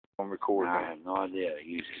On record I now. have no idea.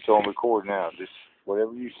 Use It's on record now. Just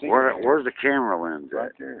whatever you see. Where's the camera lens at?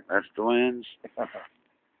 Right there. That's the lens?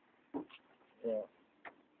 Yeah.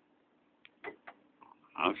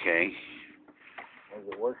 Okay. Is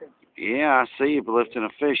it working? Yeah, I see you lifting a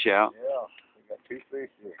fish out. Yeah. We got 2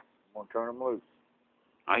 fish here. I'm going to turn them loose.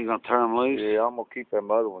 Are you going to turn them loose? Yeah, I'm going to keep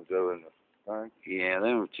them other ones though in the thing. Yeah,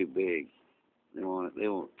 they were too big. They won't,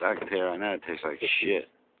 I can tell you right now, it tastes like shit.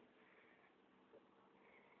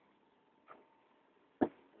 Turn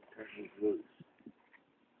these loose.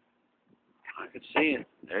 I can see it.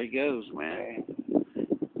 There he goes, man.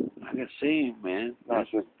 I can see him, man. Nice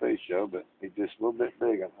looking fish, though, but he's just a little bit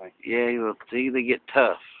big, I think. Yeah, he'll see they get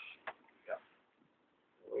tough. Yeah.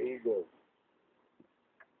 There you go.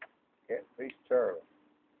 Catfish turtle.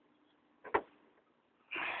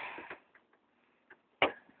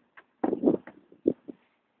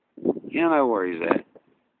 You know where he's at.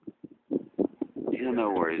 You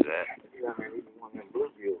know where he's at. Yeah, I mean, even one of them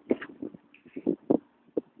bluegills.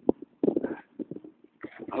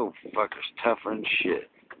 Oh, fucker's tougher than shit.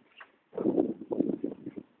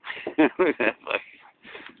 Look at that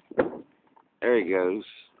fucker. There he goes.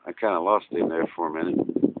 I kind of lost him there for a minute.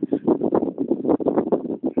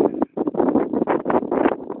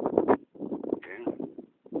 Yeah.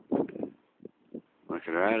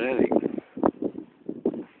 Looking right at him.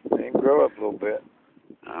 Let him grow up a little bit.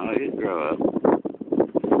 Oh, he'll grow up.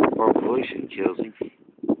 Or pollution kills him.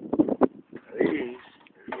 These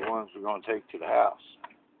are the ones we're going to take to the house.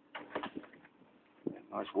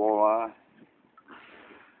 Nice walleye,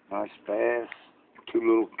 nice bass, 2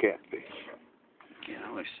 little catfish. Can't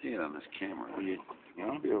always see it on this camera. You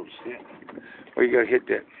know, I'll be able to see it. Oh, you got to hit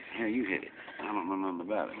that. Here, you hit it. I don't know nothing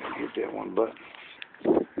about it. Hit that one button.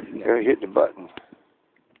 You got to hit the button.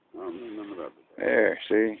 I don't know nothing about it. There,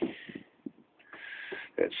 see?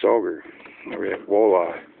 That sauger, or that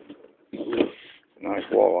walleye. Nice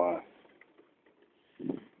walleye.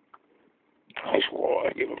 Nice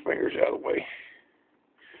walleye. Get my fingers out of the way.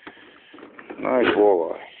 Nice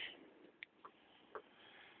walleye.